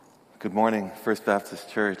Good morning, First Baptist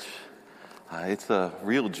Church. It's a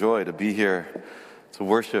real joy to be here to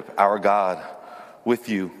worship our God with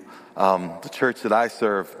you. The church that I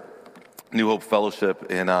serve, New Hope Fellowship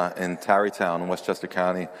in Tarrytown in Westchester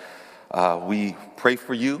County, we pray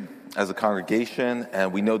for you as a congregation,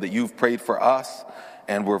 and we know that you've prayed for us,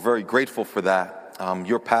 and we're very grateful for that.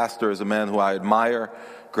 Your pastor is a man who I admire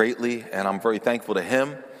greatly, and I'm very thankful to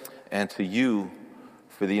him and to you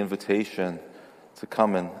for the invitation to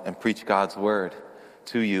come and preach God's word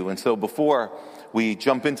to you. And so before we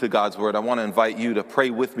jump into God's word, I want to invite you to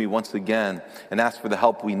pray with me once again and ask for the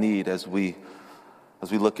help we need as we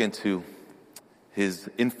look into his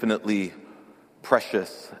infinitely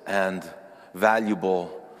precious and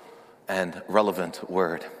valuable and relevant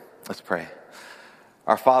word. Let's pray.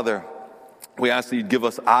 Our Father, we ask that you'd give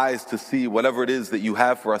us eyes to see whatever it is that you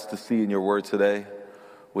have for us to see in your word today.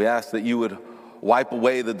 We ask that you would wipe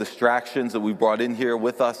away the distractions that we brought in here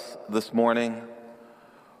with us this morning.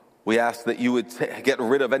 We ask that you would get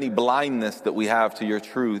rid of any blindness that we have to your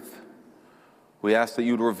truth. We ask that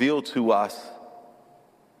you would reveal to us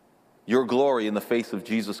your glory in the face of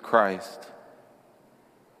Jesus Christ.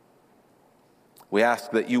 We ask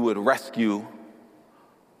that you would rescue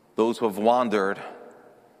those who have wandered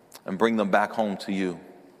and bring them back home to you.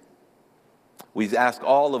 We ask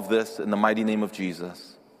all of this in the mighty name of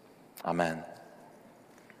Jesus. Amen.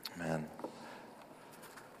 Amen.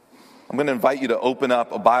 I'm going to invite you to open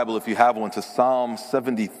up a Bible, if you have one, to Psalm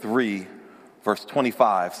 73, verse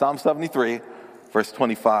 25. Psalm 73, verse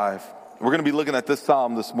 25. We're going to be looking at this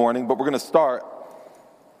psalm this morning, but we're going to start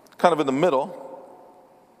kind of in the middle,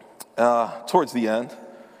 towards the end,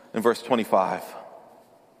 in verse 25.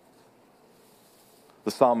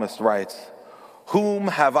 The psalmist writes, "Whom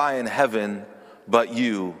have I in heaven but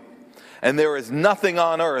you? And there is nothing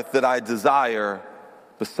on earth that I desire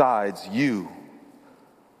besides you."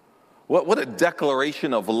 What a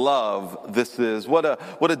declaration of love this is. What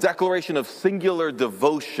a declaration of singular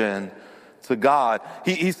devotion to God.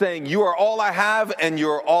 He's saying, you are all I have and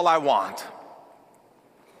you're all I want.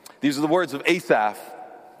 These are the words of Asaph,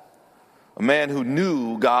 a man who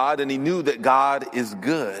knew God, and he knew that God is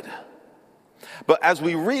good. But as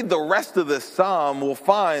we read the rest of this psalm, we'll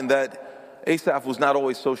find that Asaph was not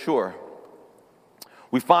always so sure.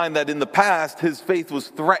 We find that in the past, his faith was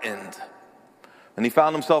threatened. And he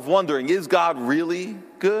found himself wondering, is God really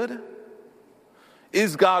good?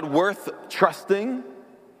 Is God worth trusting?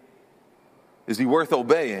 Is he worth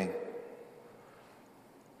obeying?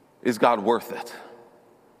 Is God worth it?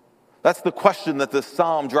 That's the question that this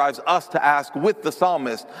psalm drives us to ask with the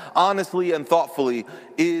psalmist, honestly and thoughtfully.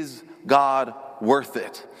 Is God worth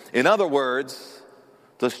it? In other words,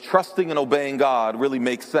 does trusting and obeying God really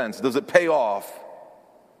make sense? Does it pay off?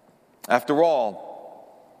 After all,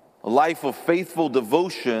 a life of faithful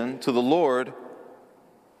devotion to the Lord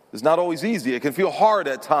is not always easy. It can feel hard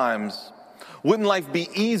at times. Wouldn't life be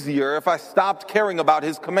easier if I stopped caring about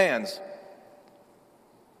his commands?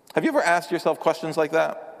 Have you ever asked yourself questions like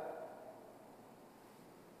that?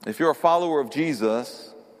 If you're a follower of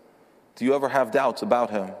Jesus, do you ever have doubts about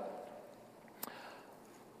him?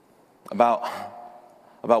 About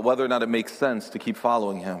whether or not it makes sense to keep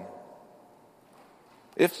following him?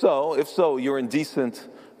 If so, you're in decent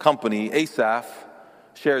company. Asaph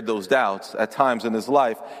shared those doubts at times in his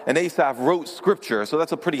life, and Asaph wrote scripture, so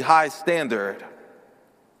that's a pretty high standard.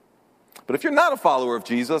 But if you're not a follower of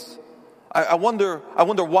Jesus, I wonder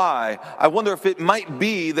why. I wonder if it might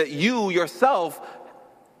be that you yourself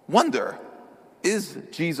wonder, is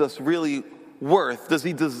Jesus really worth? Does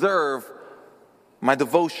he deserve my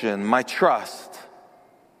devotion, my trust?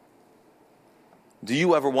 Do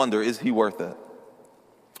you ever wonder, is he worth it?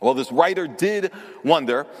 Well, this writer did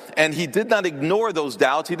wonder, and he did not ignore those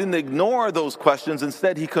doubts. He didn't ignore those questions.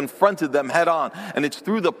 Instead, he confronted them head on. And it's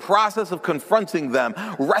through the process of confronting them,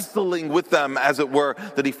 wrestling with them, as it were,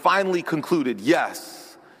 that he finally concluded,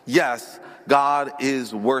 yes, God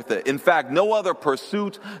is worth it. In fact, no other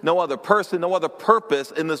pursuit, no other person, no other purpose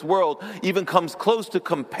in this world even comes close to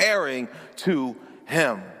comparing to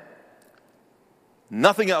him.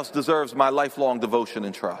 Nothing else deserves my lifelong devotion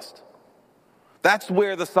and trust. That's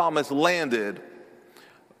where the psalmist landed,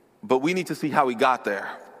 but we need to see how he got there,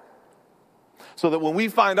 so that when we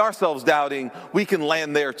find ourselves doubting, we can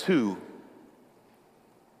land there too.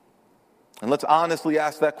 And let's honestly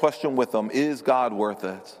ask that question with them, is God worth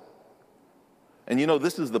it? And you know,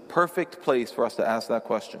 this is the perfect place for us to ask that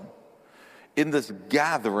question, in this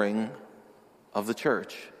gathering of the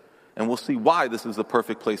church. And we'll see why this is the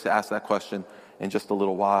perfect place to ask that question in just a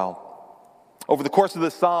little while. Over the course of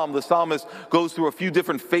this psalm, the psalmist goes through a few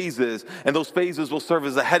different phases, and those phases will serve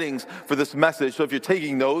as the headings for this message. So if you're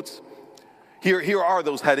taking notes, here are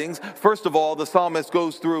those headings. First of all, the psalmist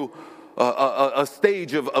goes through a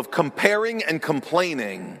stage of comparing and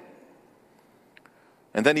complaining.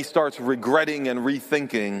 And then he starts regretting and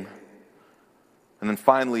rethinking. And then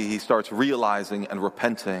finally, he starts realizing and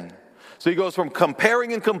repenting. So he goes from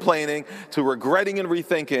comparing and complaining to regretting and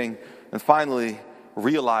rethinking, and finally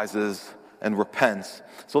realizes and repents.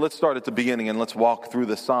 So let's start at the beginning and let's walk through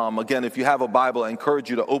the psalm. Again, if you have a Bible, I encourage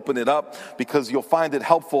you to open it up because you'll find it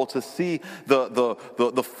helpful to see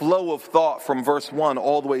the flow of thought from verse 1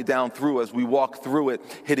 all the way down through as we walk through it,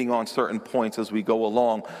 hitting on certain points as we go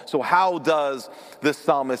along. So how does this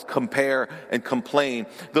psalmist compare and complain?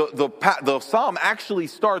 The psalm actually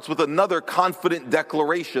starts with another confident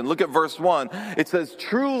declaration. Look at verse 1. It says,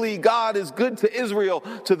 "Truly God is good to Israel,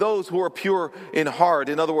 to those who are pure in heart."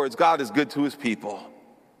 In other words, God is good to his people.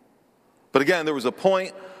 But again, there was a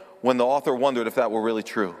point when the author wondered if that were really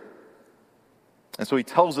true. And so he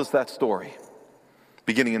tells us that story,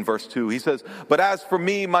 beginning in verse 2. He says, "But as for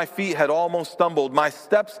me, my feet had almost stumbled. My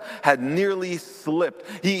steps had nearly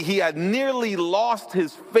slipped." He had nearly lost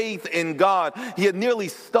his faith in God. He had nearly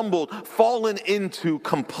stumbled, fallen into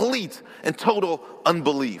complete and total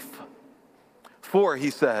unbelief. "For,"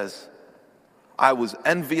 he says, "I was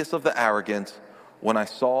envious of the arrogant when I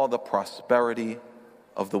saw the prosperity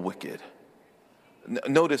of the wicked."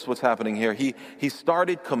 Notice what's happening here. He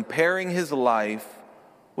started comparing his life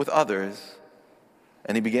with others,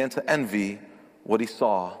 and he began to envy what he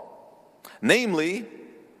saw, namely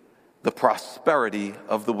the prosperity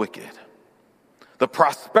of the wicked. The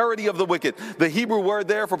prosperity of the wicked. The Hebrew word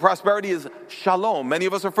there for prosperity is shalom. Many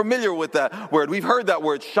of us are familiar with that word. We've heard that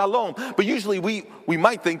word, shalom. But usually we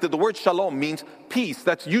might think that the word shalom means peace.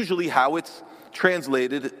 That's usually how it's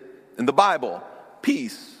translated in the Bible.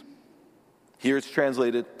 Peace. Here it's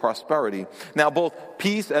translated prosperity. Now both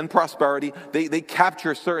peace and prosperity, they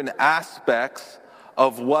capture certain aspects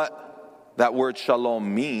of what that word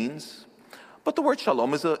shalom means. But the word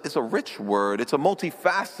shalom is a rich word. It's a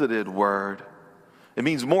multifaceted word. It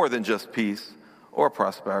means more than just peace or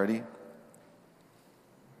prosperity.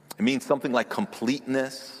 It means something like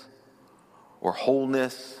completeness or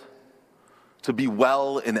wholeness, to be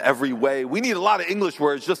well in every way. We need a lot of English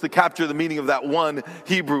words just to capture the meaning of that one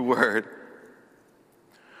Hebrew word.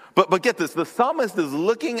 But get this, the psalmist is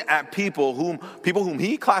looking at people whom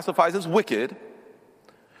he classifies as wicked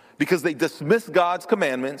because they dismiss God's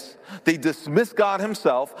commandments, they dismiss God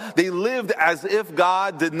himself, they lived as if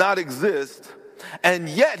God did not exist, and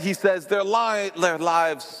yet he says their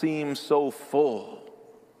lives seem so full.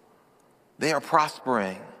 They are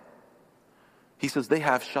prospering. He says they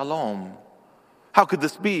have shalom. How could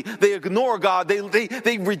this be? They ignore God,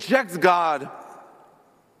 they reject God,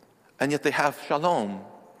 and yet they have shalom.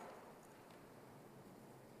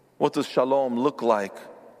 What does shalom look like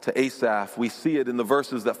to Asaph? We see it in the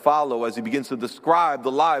verses that follow as he begins to describe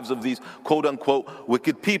the lives of these quote-unquote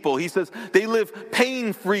wicked people. He says they live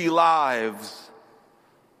pain-free lives,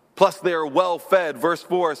 plus they're well-fed. Verse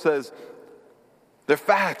 4 says they're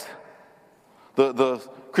fat. The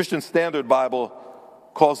Christian Standard Bible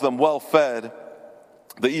calls them well-fed.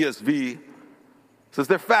 The ESV says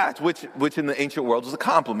they're fat, which in the ancient world was a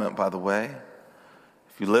compliment, by the way.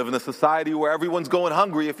 If you live in a society where everyone's going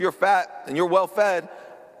hungry, if you're fat and you're well-fed,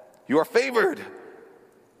 you are favored.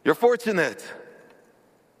 You're fortunate.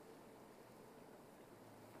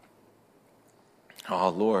 Oh,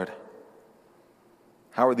 Lord,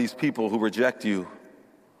 how are these people who reject you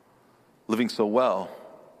living so well?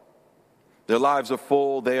 Their lives are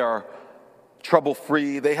full. They are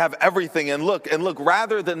trouble-free. They have everything. And look,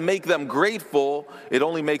 rather than make them grateful, it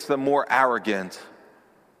only makes them more arrogant.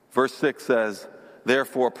 Verse 6 says,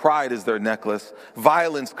 "Therefore pride is their necklace.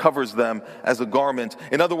 Violence covers them as a garment."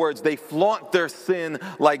 In other words, they flaunt their sin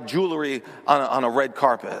like jewelry on a red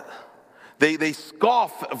carpet. They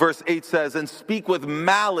scoff, verse 8 says, and speak with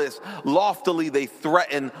malice. Loftily they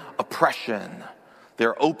threaten oppression.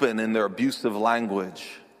 They're open in their abusive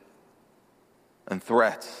language and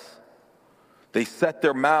threats. They set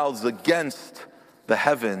their mouths against the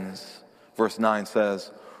heavens, verse 9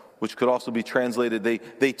 says, which could also be translated,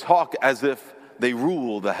 they talk as if they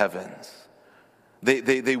rule the heavens.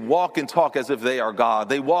 They walk and talk as if they are God.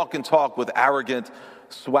 They walk and talk with arrogant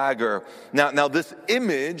swagger. Now this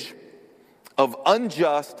image of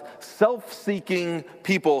unjust, self-seeking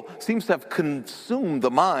people seems to have consumed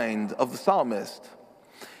the mind of the psalmist.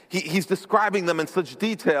 He's describing them in such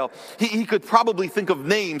detail. He could probably think of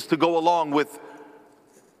names to go along with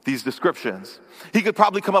these descriptions. He could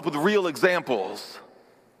probably come up with real examples.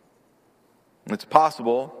 It's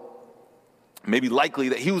possible, maybe likely,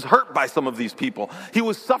 that he was hurt by some of these people. He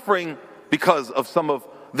was suffering because of some of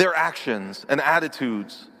their actions and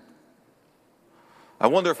attitudes. I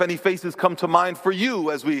wonder if any faces come to mind for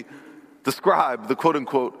you as we describe the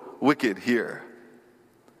quote-unquote wicked here.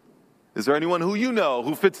 Is there anyone who you know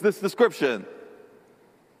who fits this description?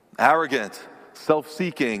 Arrogant,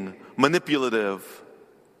 self-seeking, manipulative,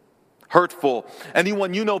 hurtful.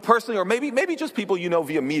 Anyone you know personally, or maybe just people you know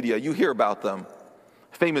via media. You hear about them.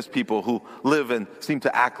 Famous people who live and seem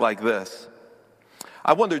to act like this.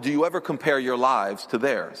 I wonder, do you ever compare your lives to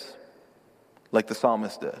theirs, like the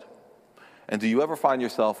psalmist did? And do you ever find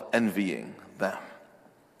yourself envying them?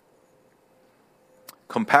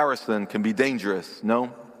 Comparison can be dangerous,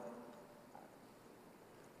 no?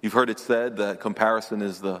 You've heard it said that comparison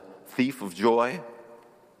is the thief of joy.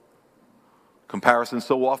 Comparison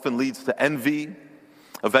so often leads to envy.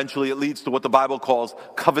 Eventually it leads to what the Bible calls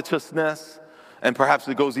covetousness, and perhaps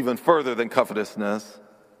it goes even further than covetousness.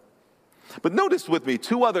 But notice with me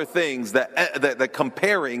two other things that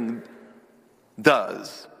comparing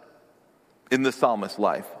does in the psalmist's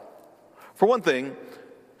life. For one thing,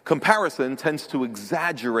 comparison tends to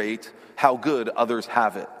exaggerate how good others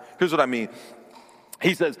have it. Here's what I mean.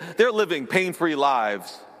 He says, they're living pain-free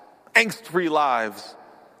lives, angst-free lives.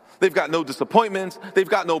 They've got no disappointments. They've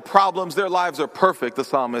got no problems. Their lives are perfect, the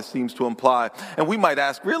psalmist seems to imply. And we might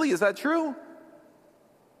ask, really, is that true?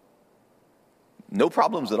 No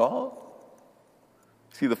problems at all?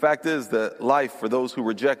 See, the fact is that life for those who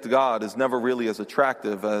reject God is never really as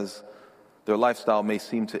attractive as their lifestyle may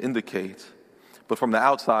seem to indicate. But from the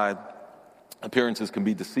outside, appearances can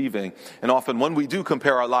be deceiving. And often when we do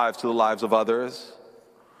compare our lives to the lives of others,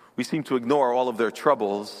 we seem to ignore all of their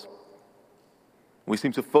troubles. We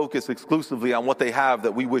seem to focus exclusively on what they have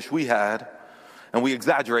that we wish we had, and we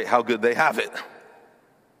exaggerate how good they have it.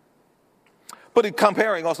 But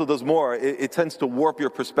comparing also does more. It tends to warp your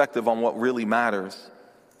perspective on what really matters.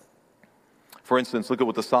 For instance, look at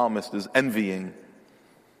what the psalmist is envying.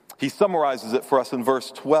 He summarizes it for us in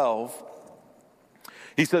verse 12.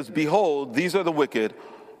 He says, "Behold, these are the wicked,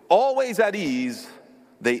 always at ease,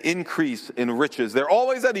 they increase in riches." They're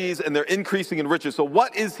always at ease and they're increasing in riches. So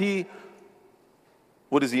what is he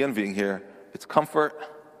envying here? It's comfort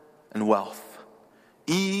and wealth,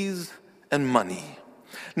 ease and money.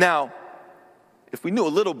 Now, if we knew a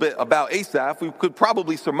little bit about Asaph, we could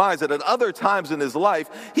probably surmise that at other times in his life,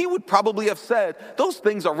 he would probably have said, those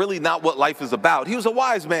things are really not what life is about. He was a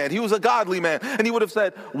wise man. He was a godly man. And he would have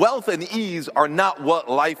said, wealth and ease are not what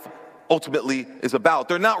life ultimately is about.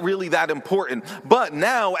 They're not really that important. But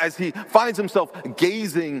now, as he finds himself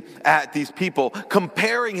gazing at these people,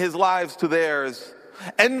 comparing his lives to theirs,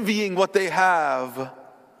 envying what they have,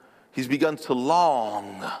 he's begun to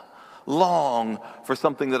long for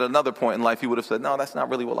something that at another point in life he would have said, no, that's not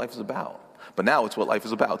really what life is about. But now it's what life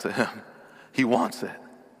is about to him. He wants it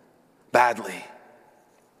badly.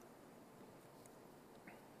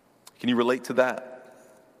 Can you relate to that?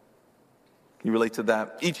 Can you relate to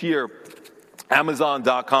that? Each year,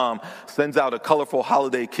 Amazon.com sends out a colorful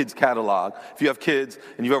holiday kids catalog. If you have kids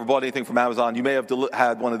and you've ever bought anything from Amazon, you may have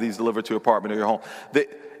had one of these delivered to your apartment or your home.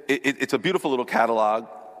 It's a beautiful little catalog.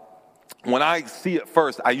 When I see it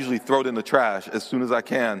first, I usually throw it in the trash as soon as I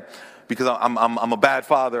can because I'm a bad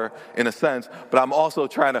father in a sense, but I'm also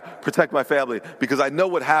trying to protect my family because I know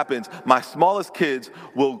what happens. My smallest kids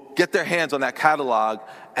will get their hands on that catalog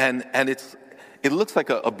and it looks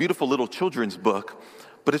like a beautiful little children's book,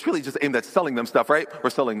 but it's really just aimed at selling them stuff, right?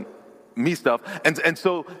 Or selling me stuff. And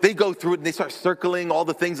so they go through it and they start circling all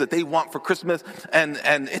the things that they want for Christmas. And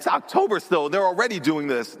it's October still. They're already doing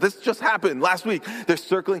this. This just happened last week. They're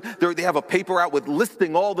circling. They have a paper out with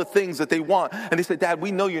listing all the things that they want. And they say, Dad,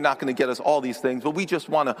 we know you're not going to get us all these things, but we just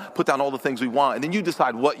want to put down all the things we want. And then you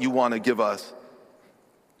decide what you want to give us.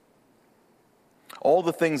 All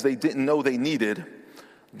the things they didn't know they needed,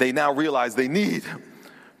 they now realize they need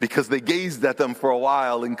because they gazed at them for a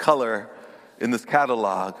while in color in this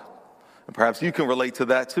catalog. And perhaps you can relate to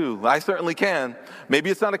that too. I certainly can. Maybe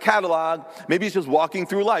it's not a catalog. Maybe it's just walking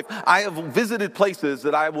through life. I have visited places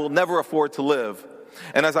that I will never afford to live.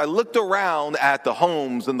 And as I looked around at the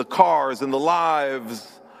homes and the cars and the lives,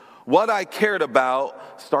 what I cared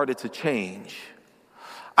about started to change.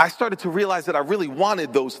 I started to realize that I really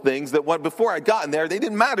wanted those things that before I'd gotten there, they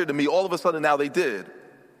didn't matter to me. All of a sudden now they did.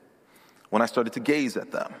 When I started to gaze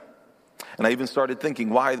at them. And I even started thinking,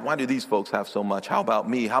 why do these folks have so much? How about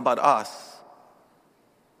me? How about us?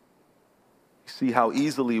 You see how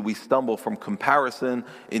easily we stumble from comparison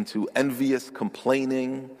into envious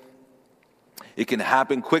complaining. It can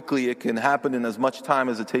happen quickly. It can happen in as much time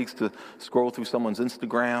as it takes to scroll through someone's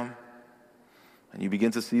Instagram. And you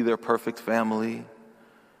begin to see their perfect family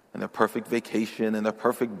and their perfect vacation and their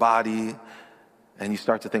perfect body. And you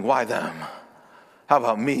start to think, why them? How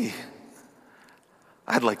about me?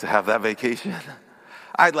 I'd like to have that vacation.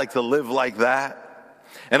 I'd like to live like that.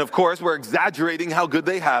 And of course, we're exaggerating how good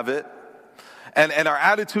they have it. And our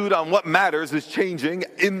attitude on what matters is changing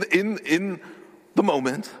in the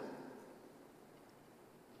moment.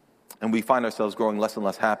 And we find ourselves growing less and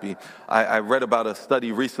less happy. I read about a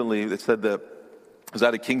study recently that said that, it was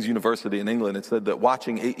out of King's University in England. It said that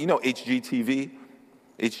watching, HGTV?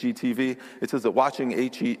 HGTV? It says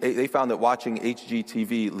that they found that watching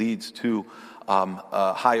HGTV leads to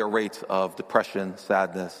higher rates of depression,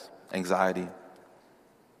 sadness, anxiety.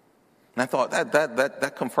 And I thought,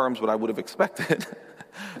 that confirms what I would have expected.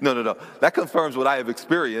 No. That confirms what I have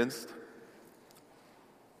experienced.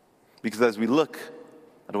 Because as we look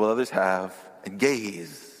at what others have and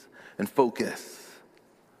gaze and focus,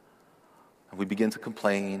 and we begin to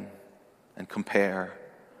complain and compare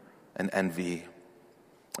and envy.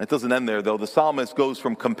 It doesn't end there, though. The psalmist goes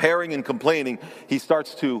from comparing and complaining. He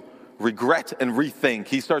starts to regret and rethink.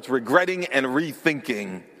 He starts regretting and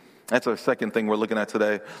rethinking. That's our second thing we're looking at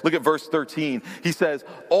today. Look at verse 13. He says,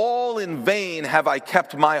 all in vain have I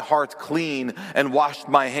kept my heart clean and washed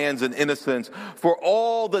my hands in innocence. For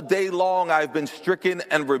all the day long I've been stricken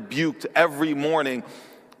and rebuked every morning.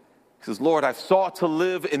 He says, Lord, I've sought to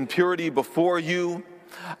live in purity before you.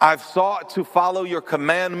 I've sought to follow your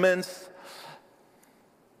commandments.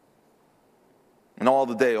 And all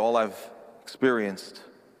the day, all I've experienced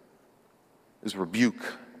is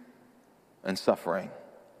rebuke and suffering.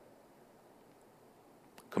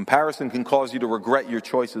 Comparison can cause you to regret your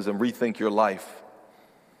choices and rethink your life.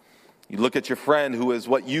 You look at your friend who is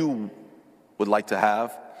what you would like to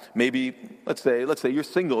have. Maybe, let's say you're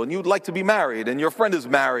single and you'd like to be married, and your friend is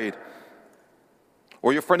married.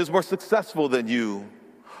 Or your friend is more successful than you.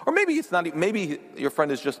 Or maybe your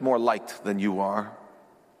friend is just more liked than you are.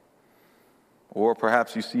 Or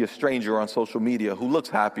perhaps you see a stranger on social media who looks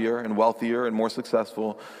happier and wealthier and more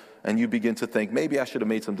successful, and you begin to think, maybe I should have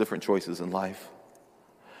made some different choices in life.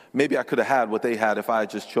 Maybe I could have had what they had if I had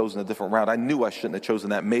just chosen a different route. I knew I shouldn't have chosen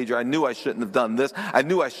that major. I knew I shouldn't have done this. I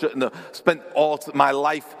knew I shouldn't have spent all my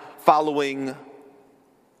life following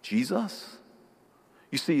Jesus.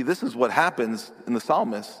 You see, this is what happens in the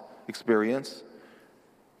psalmist's experience.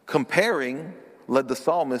 Comparing led the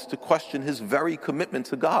psalmist to question his very commitment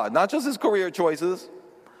to God. Not just his career choices,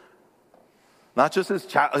 not just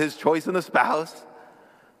his choice in a spouse,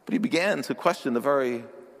 but he began to question the very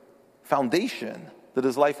foundation that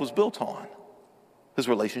his life was built on, his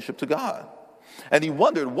relationship to God. And he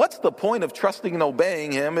wondered, what's the point of trusting and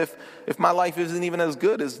obeying him if my life isn't even as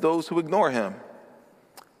good as those who ignore him?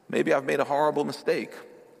 Maybe I've made a horrible mistake.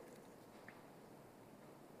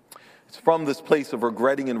 It's from this place of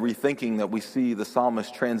regretting and rethinking that we see the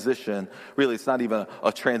psalmist transition. Really, it's not even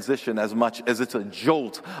a transition as much as it's a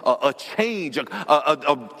jolt, a change,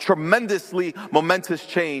 a tremendously momentous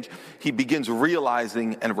change. He begins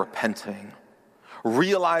realizing and repenting.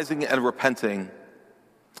 Realizing and repenting.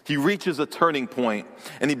 He reaches a turning point,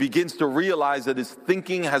 and he begins to realize that his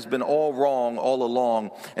thinking has been all wrong all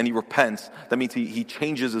along, and he repents. That means he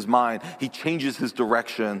changes his mind. He changes his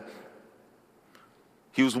direction.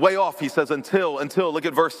 He was way off, he says, until, look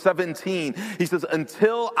at verse 17. He says,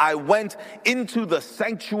 until I went into the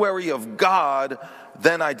sanctuary of God,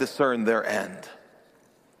 then I discerned their end.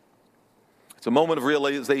 It's a moment of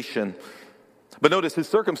realization. But notice his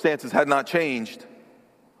circumstances had not changed.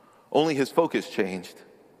 Only his focus changed.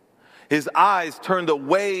 His eyes turned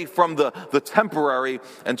away from the temporary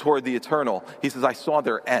and toward the eternal. He says, I saw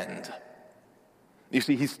their end. You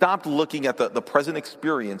see, he stopped looking at the present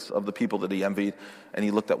experience of the people that he envied, and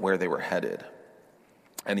he looked at where they were headed.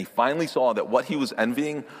 And he finally saw that what he was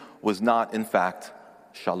envying was not, in fact,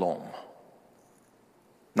 shalom.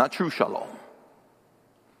 Not true shalom.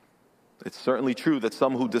 It's certainly true that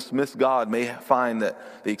some who dismiss God may find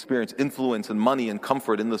that they experience influence and money and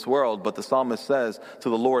comfort in this world, but the psalmist says to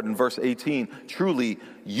the Lord in verse 18, truly,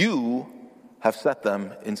 you have set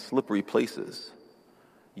them in slippery places.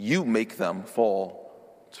 You make them fall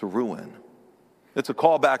to ruin. It's a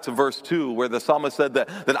callback to verse 2 where the psalmist said that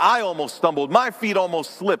I almost stumbled, my feet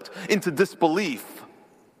almost slipped into disbelief.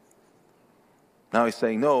 Now he's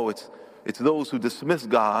saying, no, it's those who dismiss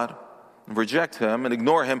God, reject him and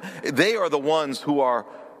ignore him. They are the ones who are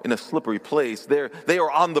in a slippery place. They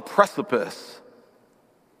are on the precipice.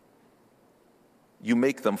 You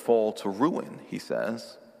make them fall to ruin, he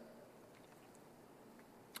says.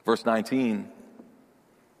 Verse 19.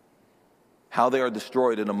 how they are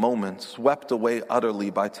destroyed in a moment, swept away utterly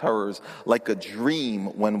by terrors, like a dream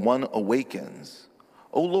when one awakens.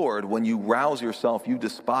 O Lord, when you rouse yourself, you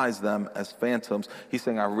despise them as phantoms. He's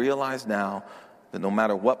saying, I realize now that no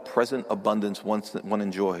matter what present abundance one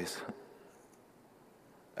enjoys,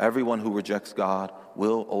 everyone who rejects God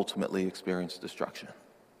will ultimately experience destruction.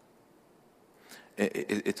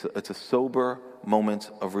 It's a sober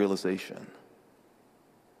moment of realization.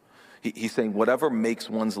 He's saying whatever makes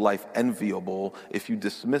one's life enviable, if you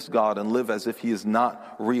dismiss God and live as if he is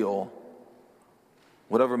not real,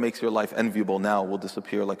 whatever makes your life enviable now will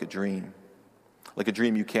disappear like a dream. Like a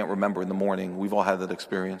dream you can't remember in the morning. We've all had that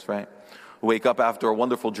experience, right? Wake up after a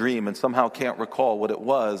wonderful dream and somehow can't recall what it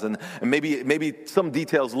was. And maybe some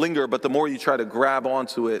details linger, but the more you try to grab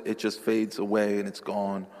onto it, it just fades away and it's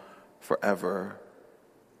gone forever.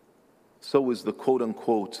 So is the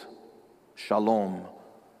quote-unquote shalom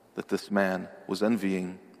that this man was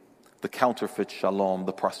envying, the counterfeit shalom,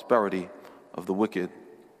 the prosperity of the wicked.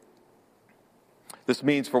 This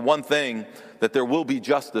means, for one thing, that there will be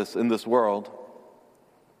justice in this world.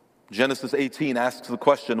 Genesis 18 asks the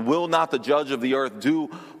question, will not the judge of the earth do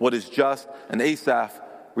what is just? And Asaph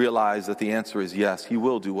realized that the answer is yes, he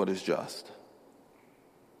will do what is just.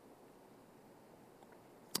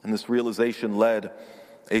 And this realization led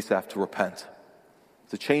Asaph to repent,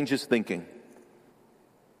 to change his thinking.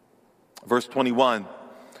 Verse 21,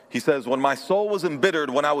 he says, when my soul was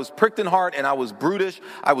embittered, when I was pricked in heart and I was brutish,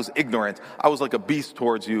 I was ignorant. I was like a beast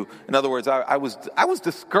towards you. In other words, I was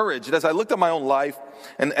discouraged as I looked at my own life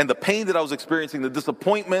and the pain that I was experiencing, the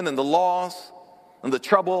disappointment and the loss and the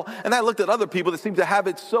trouble. And I looked at other people that seemed to have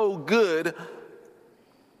it so good.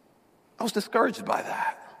 I was discouraged by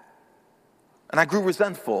that. And I grew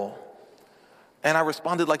resentful. And I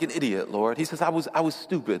responded like an idiot, Lord. He says, I was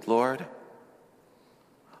stupid, Lord.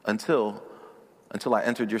 Until I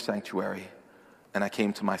entered your sanctuary and I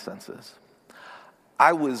came to my senses.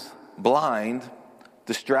 I was blind,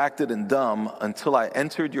 distracted, and dumb until I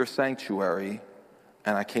entered your sanctuary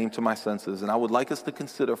and I came to my senses. And I would like us to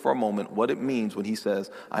consider for a moment what it means when he says,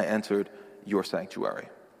 I entered your sanctuary.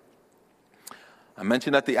 I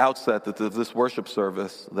mentioned at the outset that this worship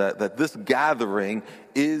service, that this gathering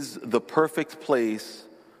is the perfect place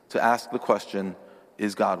to ask the question,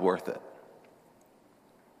 is God worth it?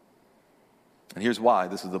 And here's why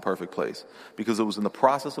this is the perfect place. Because it was in the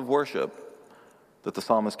process of worship that the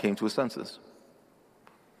psalmist came to his senses.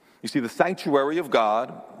 You see, the sanctuary of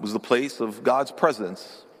God was the place of God's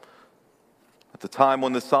presence. At the time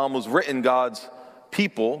when the psalm was written, God's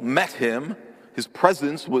people met him. His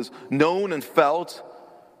presence was known and felt,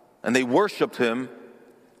 and they worshiped him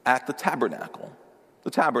at the tabernacle. The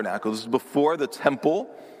tabernacle, this is before the temple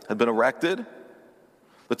had been erected.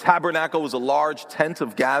 The tabernacle was a large tent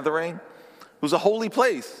of gathering. It was a holy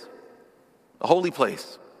place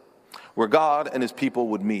where God and his people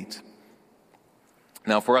would meet.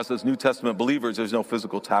 Now, for us as New Testament believers, there's no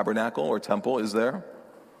physical tabernacle or temple, is there?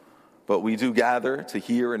 But we do gather to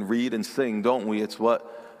hear and read and sing, don't we? It's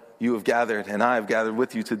what you have gathered and I have gathered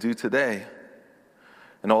with you to do today.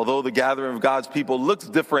 And although the gathering of God's people looks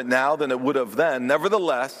different now than it would have then,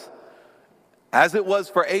 nevertheless, as it was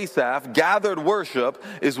for Asaph, gathered worship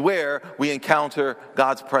is where we encounter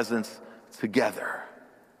God's presence together.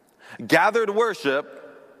 Gathered worship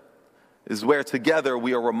is where together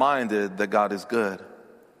we are reminded that God is good,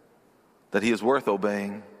 that he is worth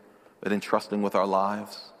obeying and entrusting with our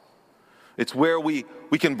lives. It's where we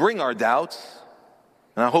can bring our doubts,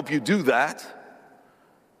 and I hope you do that.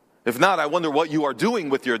 If not, I wonder what you are doing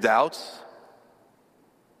with your doubts.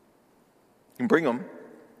 You can bring them.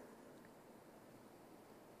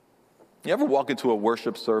 You ever walk into a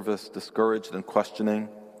worship service discouraged and questioning?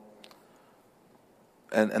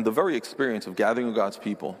 And the very experience of gathering with God's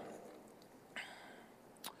people,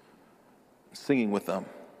 singing with them,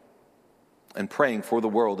 and praying for the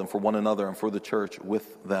world and for one another and for the church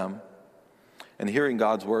with them, and hearing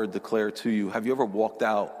God's word declared to you, have you ever walked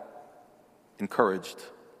out encouraged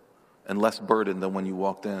and less burdened than when you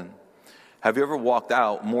walked in? Have you ever walked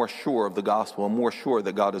out more sure of the gospel and more sure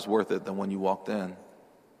that God is worth it than when you walked in?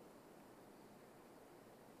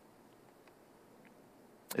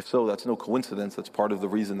 If so, that's no coincidence. That's part of the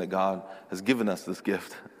reason that God has given us this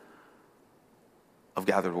gift of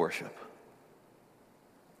gathered worship.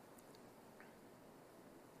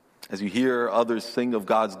 As you hear others sing of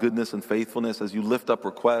God's goodness and faithfulness, as you lift up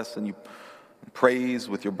requests and you praise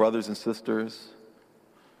with your brothers and sisters,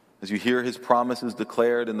 as you hear his promises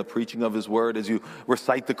declared in the preaching of his word, as you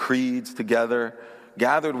recite the creeds together,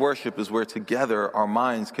 gathered worship is where together our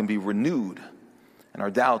minds can be renewed and our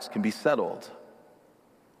doubts can be settled.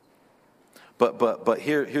 But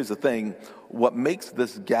here's the thing. What makes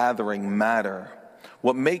this gathering matter,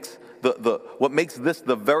 what makes this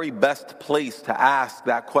the very best place to ask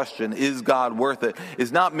that question, is God worth it,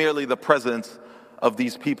 is not merely the presence of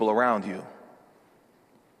these people around you,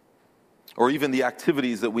 or even the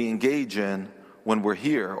activities that we engage in when we're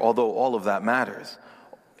here, although all of that matters.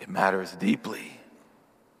 It matters deeply.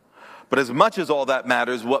 But as much as all that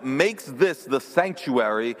matters, what makes this the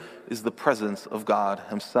sanctuary is the presence of God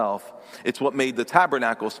himself. It's what made the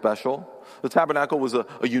tabernacle special. The tabernacle was a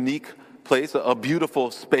unique place, a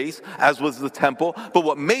beautiful space, as was the temple. But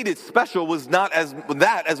what made it special was not as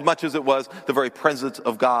much as it was the very presence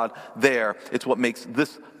of God there. It's what makes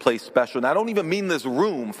this place special. And I don't even mean this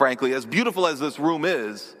room, frankly, as beautiful as this room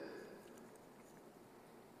is.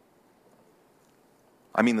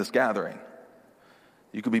 I mean this gathering.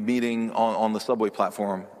 You could be meeting on the subway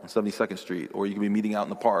platform on 72nd Street, or you could be meeting out in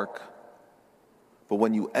the park. But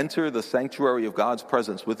when you enter the sanctuary of God's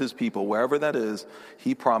presence with his people, wherever that is,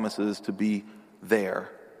 he promises to be there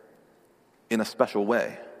in a special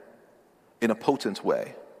way, in a potent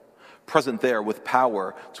way, present there with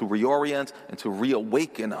power to reorient and to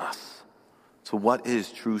reawaken us to what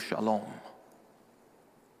is true shalom.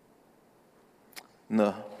 In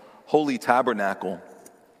the holy tabernacle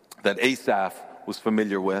that Asaph was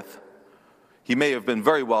familiar with, he may have been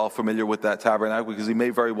very well familiar with that tabernacle because he may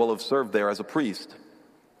very well have served there as a priest.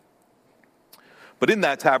 But in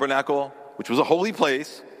that tabernacle, which was a holy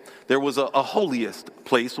place, there was a holiest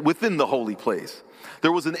place within the holy place.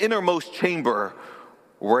 There was an innermost chamber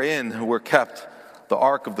wherein were kept the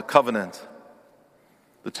Ark of the Covenant,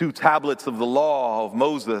 the 2 tablets of the law of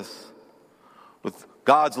Moses, with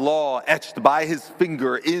God's law etched by his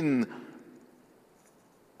finger in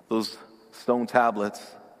those stone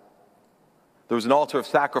tablets. There was an altar of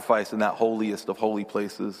sacrifice in that holiest of holy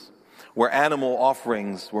places where animal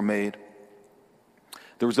offerings were made.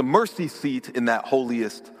 There was a mercy seat in that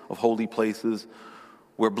holiest of holy places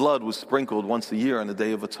where blood was sprinkled once a year on the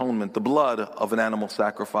Day of Atonement, the blood of an animal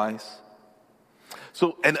sacrifice.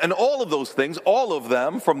 So, and all of those things, all of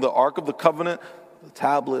them, from the Ark of the Covenant, the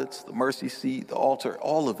tablets, the mercy seat, the altar,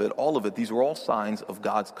 all of it, these were all signs of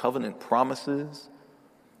God's covenant promises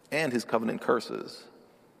and his covenant curses.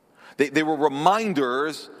 They were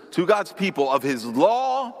reminders to God's people of his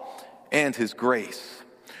law and his grace.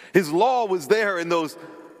 His law was there in those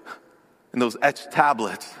etched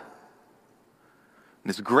tablets. And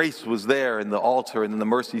his grace was there in the altar and in the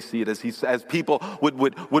mercy seat as people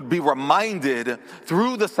would be reminded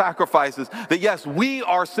through the sacrifices that yes, we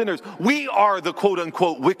are sinners. We are the quote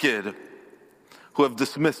unquote wicked who have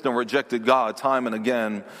dismissed and rejected God time and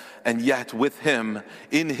again. And yet with him,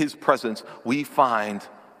 in his presence, we find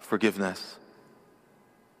forgiveness.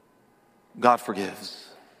 God forgives.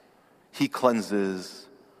 He cleanses.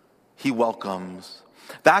 He welcomes.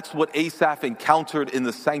 That's what Asaph encountered in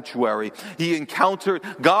the sanctuary. He encountered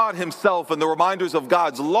God himself and the reminders of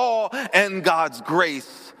God's law and God's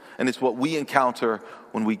grace. And it's what we encounter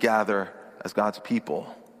when we gather as God's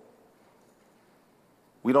people.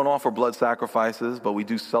 We don't offer blood sacrifices, but we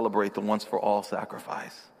do celebrate the once-for-all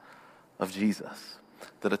sacrifice of Jesus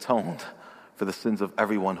that atoned for the sins of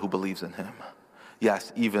everyone who believes in him.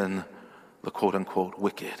 Yes, even the quote-unquote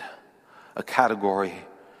wicked, a category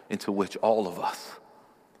into which all of us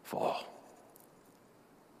fall.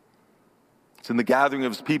 It's in the gathering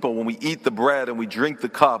of his people when we eat the bread and we drink the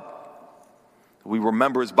cup, we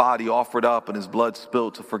remember his body offered up and his blood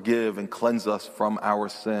spilled to forgive and cleanse us from our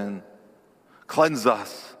sin. Cleanse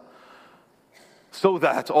us so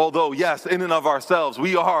that although, yes, in and of ourselves,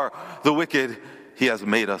 we are the wicked, he has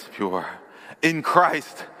made us pure. In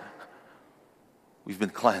Christ, we've been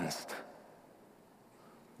cleansed.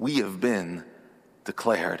 We have been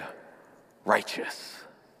declared righteous.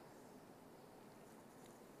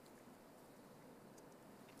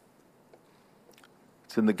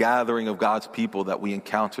 It's in the gathering of God's people that we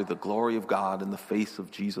encounter the glory of God in the face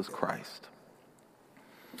of Jesus Christ.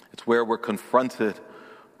 It's where we're confronted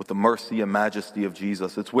with the mercy and majesty of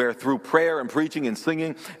Jesus. It's where through prayer and preaching and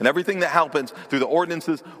singing and everything that happens through the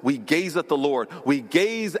ordinances, we gaze at the Lord. We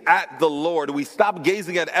gaze at the Lord. We stop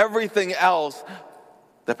gazing at everything else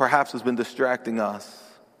that perhaps has been distracting us.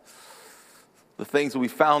 The things that we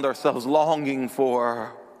found ourselves longing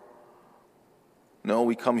for. No,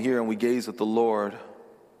 we come here and we gaze at the Lord,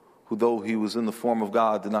 who though he was in the form of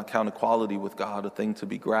God, did not count equality with God a thing to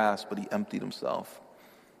be grasped, but he emptied himself,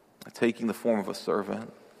 taking the form of a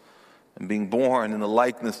servant, and being born in the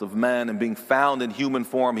likeness of men, and being found in human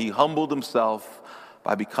form, he humbled himself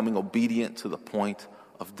by becoming obedient to the point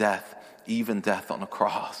of death, even death on a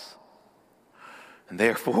cross. And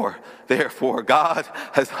therefore, God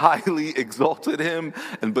has highly exalted him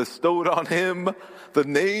and bestowed on him the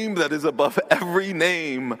name that is above every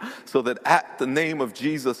name, so that at the name of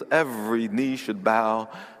Jesus, every knee should bow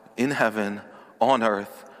in heaven, on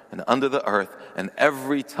earth, and under the earth, and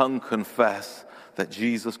every tongue confess that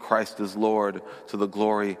Jesus Christ is Lord, to the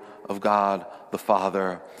glory of God the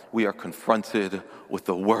Father. We are confronted with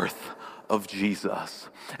the worth of Jesus.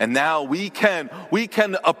 And now we can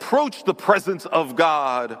approach the presence of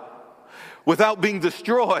God without being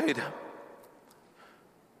destroyed,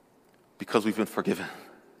 because we've been forgiven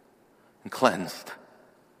and cleansed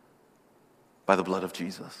by the blood of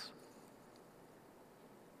Jesus.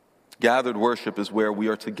 Gathered worship is where we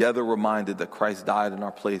are together reminded that Christ died in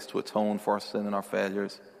our place to atone for our sin and our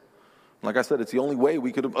failures. Like I said, it's the only way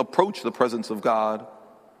we could approach the presence of God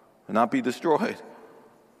and not be destroyed.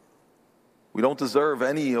 We don't deserve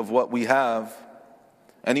any of what we have,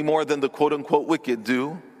 any more than the quote-unquote wicked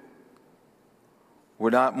do. We're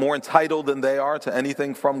not more entitled than they are to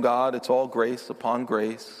anything from God. It's all grace upon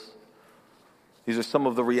grace. These are some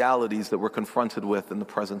of the realities that we're confronted with in the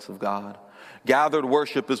presence of God. Gathered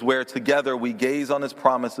worship is where together we gaze on his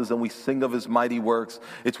promises and we sing of his mighty works.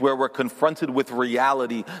 It's where we're confronted with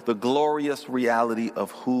reality, the glorious reality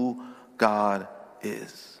of who God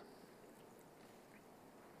is.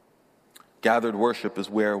 Gathered worship is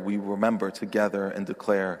where we remember together and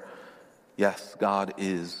declare, yes, God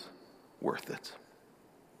is worth it.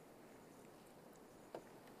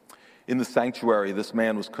 In the sanctuary, this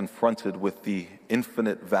man was confronted with the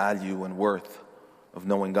infinite value and worth of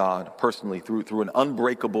knowing God personally through an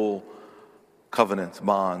unbreakable covenant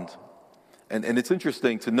bond. And it's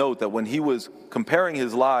interesting to note that when he was comparing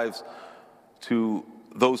his lives to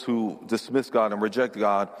those who dismiss God and reject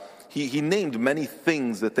God, he named many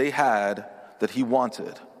things that they had that he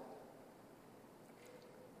wanted.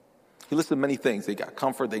 He listed many things. They got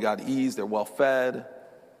comfort, they got ease, they're well fed,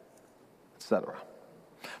 etc.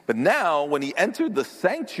 But now, when he entered the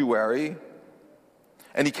sanctuary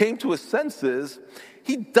and he came to his senses,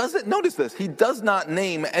 he doesn't, notice this, he does not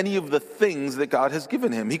name any of the things that God has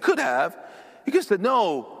given him. He could have. He could have said,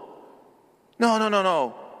 no.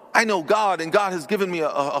 I know God, and God has given me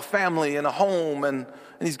a family and a home, and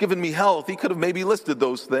he's given me health. He could have maybe listed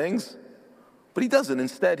those things, but he doesn't.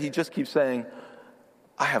 Instead, he just keeps saying,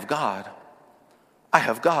 I have God. I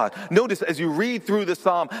have God. Notice as you read through the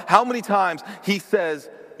psalm, how many times he says,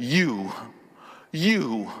 you,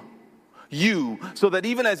 so that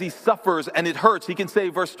even as he suffers and it hurts, he can say,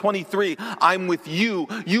 verse 23, I'm with you.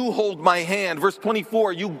 You hold my hand. Verse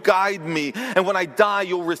 24, you guide me. And when I die,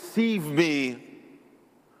 you'll receive me.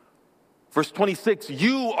 Verse 26,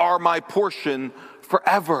 you are my portion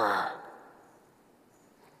forever.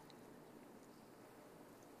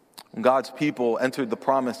 When God's people entered the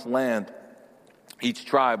promised land, each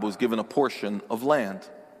tribe was given a portion of land.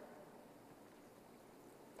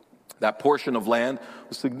 That portion of land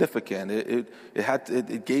was significant.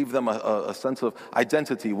 It gave them a sense of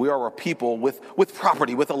identity. We are a people with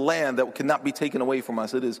property, with a land that cannot be taken away from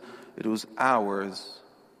us. It was ours.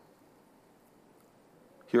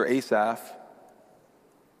 Here, Asaph,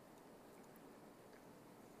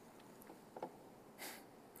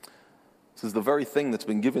 this is the very thing that's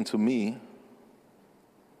been given to me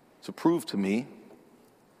to prove to me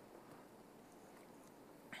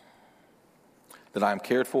that I am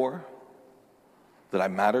cared for, that I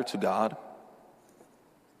matter to God,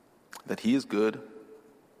 that he is good,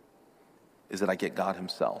 is that I get God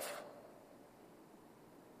himself.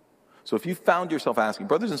 So if you found yourself asking,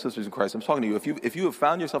 brothers and sisters in Christ, I'm talking to you, if you have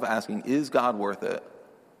found yourself asking, is God worth it?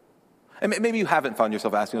 And maybe you haven't found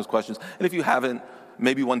yourself asking those questions, and if you haven't,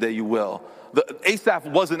 maybe one day you will. Asaph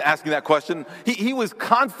wasn't asking that question. He was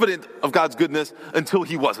confident of God's goodness until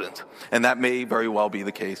he wasn't. And that may very well be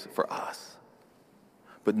the case for us.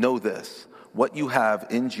 But know this, what you have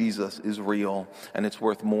in Jesus is real, and it's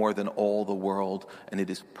worth more than all the world, and it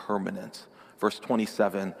is permanent. Verse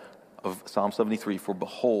 27 of Psalm 73, for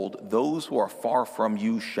behold, those who are far from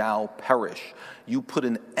you shall perish. You put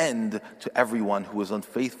an end to everyone who is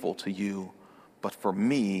unfaithful to you. But for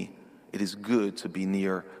me, it is good to be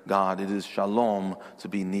near God. It is shalom to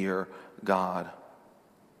be near God.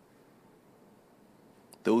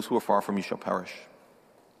 Those who are far from you shall perish.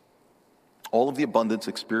 All of the abundance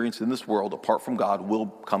experienced in this world apart from God will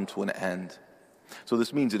come to an end. So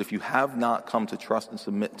this means that if you have not come to trust and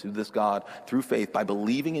submit to this God through faith by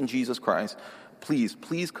believing in Jesus Christ, please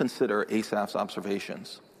consider Asaph's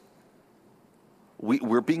observations.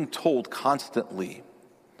 We're being told constantly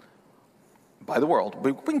by the world,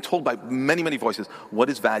 we're being told by many, many voices what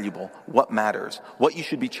is valuable, what matters, what you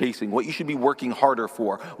should be chasing, what you should be working harder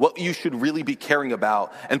for, what you should really be caring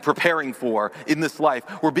about and preparing for in this life.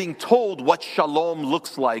 We're being told what shalom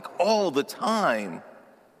looks like all the time.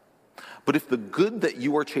 But if the good that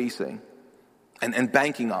you are chasing and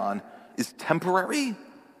banking on is temporary,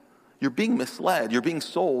 you're being misled. You're being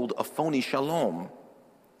sold a phony shalom.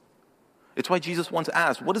 It's why Jesus once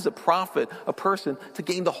asked, what does it profit a person to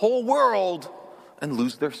gain the whole world and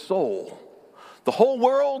lose their soul? The whole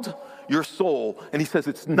world, your soul. And he says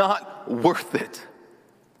it's not worth it.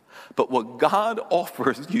 But what God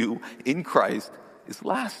offers you in Christ is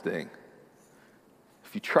lasting.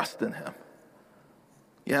 If you trust in him.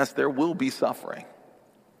 Yes, there will be suffering.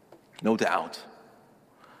 No doubt.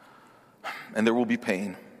 And there will be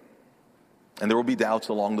pain. And there will be doubts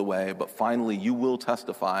along the way, but finally you will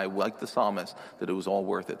testify, like the psalmist, that it was all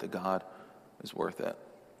worth it, that God is worth it.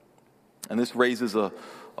 And this raises a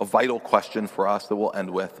vital question for us that we'll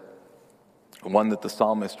end with, one that the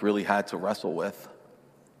psalmist really had to wrestle with.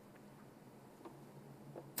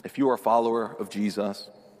 If you are a follower of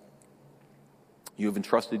Jesus, you have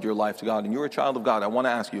entrusted your life to God, and you're a child of God, I want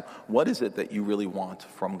to ask you, what is it that you really want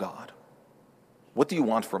from God? What do you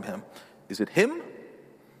want from him? Is it him?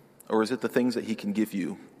 Or is it the things that he can give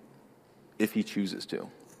you if he chooses to?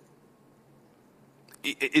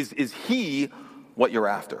 Is he what you're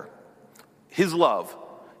after? His love,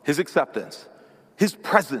 his acceptance, his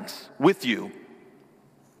presence with you.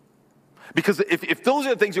 Because if those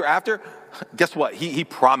are the things you're after, guess what? He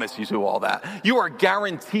promised you all that. You are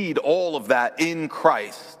guaranteed all of that in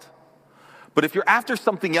Christ. But if you're after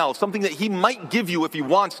something else, something that he might give you if he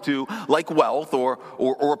wants to, like wealth or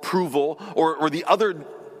approval or the other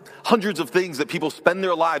hundreds of things that people spend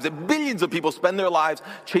their lives, that billions of people spend their lives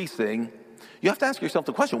chasing, you have to ask yourself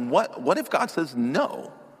the question, what if God says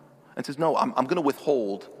no? And says, no, I'm going to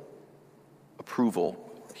withhold approval,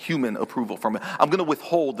 human approval from it. I'm going to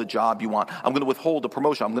withhold the job you want. I'm going to withhold the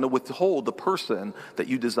promotion. I'm going to withhold the person that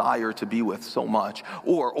you desire to be with so much.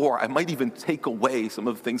 Or I might even take away some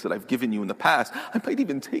of the things that I've given you in the past. I might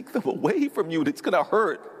even take them away from you, and it's going to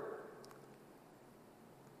hurt.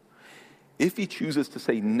 If he chooses to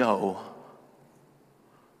say no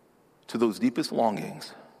to those deepest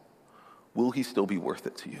longings, will he still be worth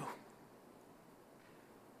it to you?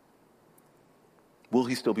 Will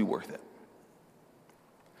he still be worth it?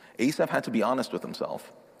 Asaph had to be honest with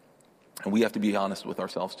himself, and we have to be honest with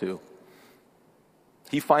ourselves too.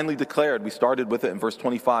 He finally declared, we started with it in verse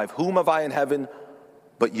 25, whom have I in heaven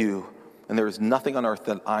but you? And there is nothing on earth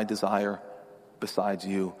that I desire besides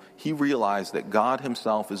you. He realized that God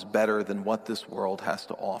himself is better than what this world has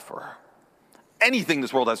to offer. Anything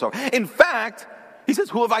this world has to offer. In fact, he says,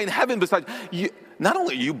 who have I in heaven besides you? Not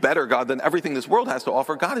only are you better, God, than everything this world has to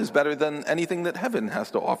offer, God is better than anything that heaven has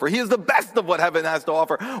to offer. He is the best of what heaven has to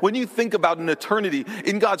offer. When you think about an eternity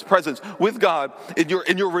in God's presence, with God, in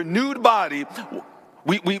your renewed body,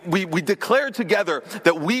 we declare together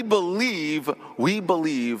that we believe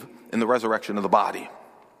in the resurrection of the body.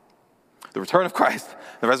 The return of Christ,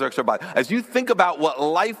 the resurrection of the body. As you think about what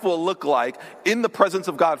life will look like in the presence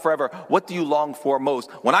of God forever, what do you long for most?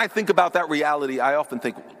 When I think about that reality, I often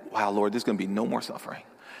think, wow, Lord, there's going to be no more suffering.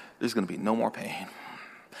 There's going to be no more pain.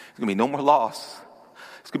 There's going to be no more loss.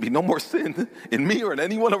 There's going to be no more sin in me or in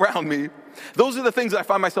anyone around me. Those are the things that I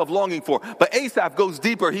find myself longing for. But Asaph goes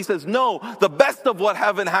deeper. He says, no, the best of what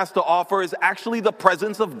heaven has to offer is actually the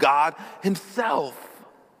presence of God himself.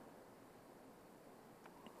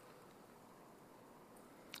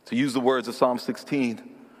 To use the words of Psalm 16,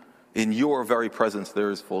 in your very presence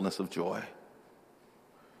there is fullness of joy.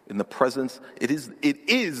 In the presence, it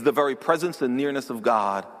is the very presence and nearness of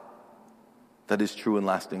God that is true and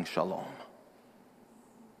lasting shalom.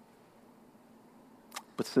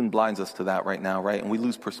 But sin blinds us to that right now, right? And we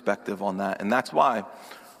lose perspective on that. And that's why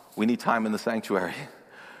we need time in the sanctuary.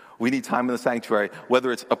 We need time in the sanctuary,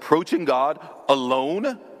 whether it's approaching God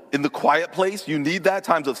alone, in the quiet place, you need that,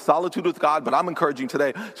 times of solitude with God, but I'm encouraging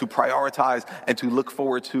today to prioritize and to look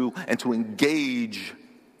forward to and to engage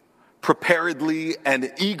preparedly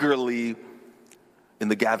and eagerly in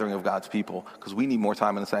the gathering of God's people, because we need more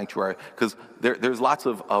time in the sanctuary, because there's lots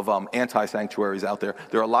of anti-sanctuaries out there.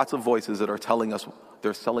 There are lots of voices that are telling us,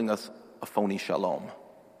 they're selling us a phony shalom.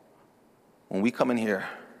 When we come in here,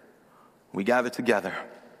 we gather together,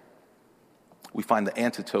 we find the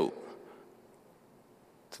antidote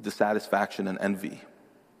to dissatisfaction and envy.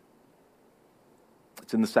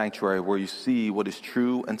 It's in the sanctuary where you see what is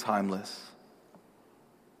true and timeless,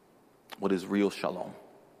 what is real shalom.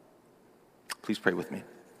 Please pray with me.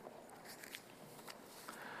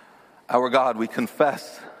 Our God, we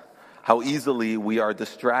confess how easily we are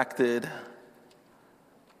distracted,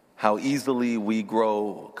 how easily we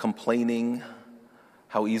grow complaining,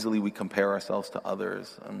 how easily we compare ourselves to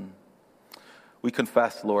others. And we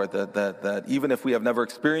confess, Lord, that even if we have never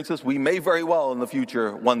experienced this, we may very well in the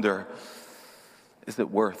future wonder, is it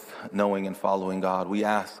worth knowing and following God? We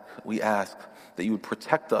ask that you would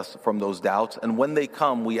protect us from those doubts. And when they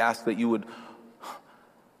come, we ask that you would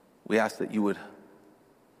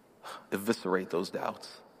eviscerate those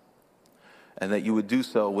doubts. And that you would do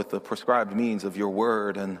so with the prescribed means of your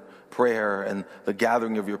word and prayer and the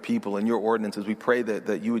gathering of your people and your ordinances. We pray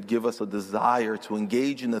that you would give us a desire to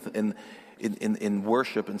engage in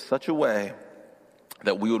worship in such a way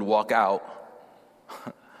that we would walk out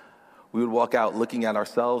looking at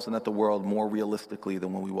ourselves and at the world more realistically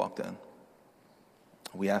than when we walked in.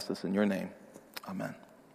 We ask this in your name. Amen.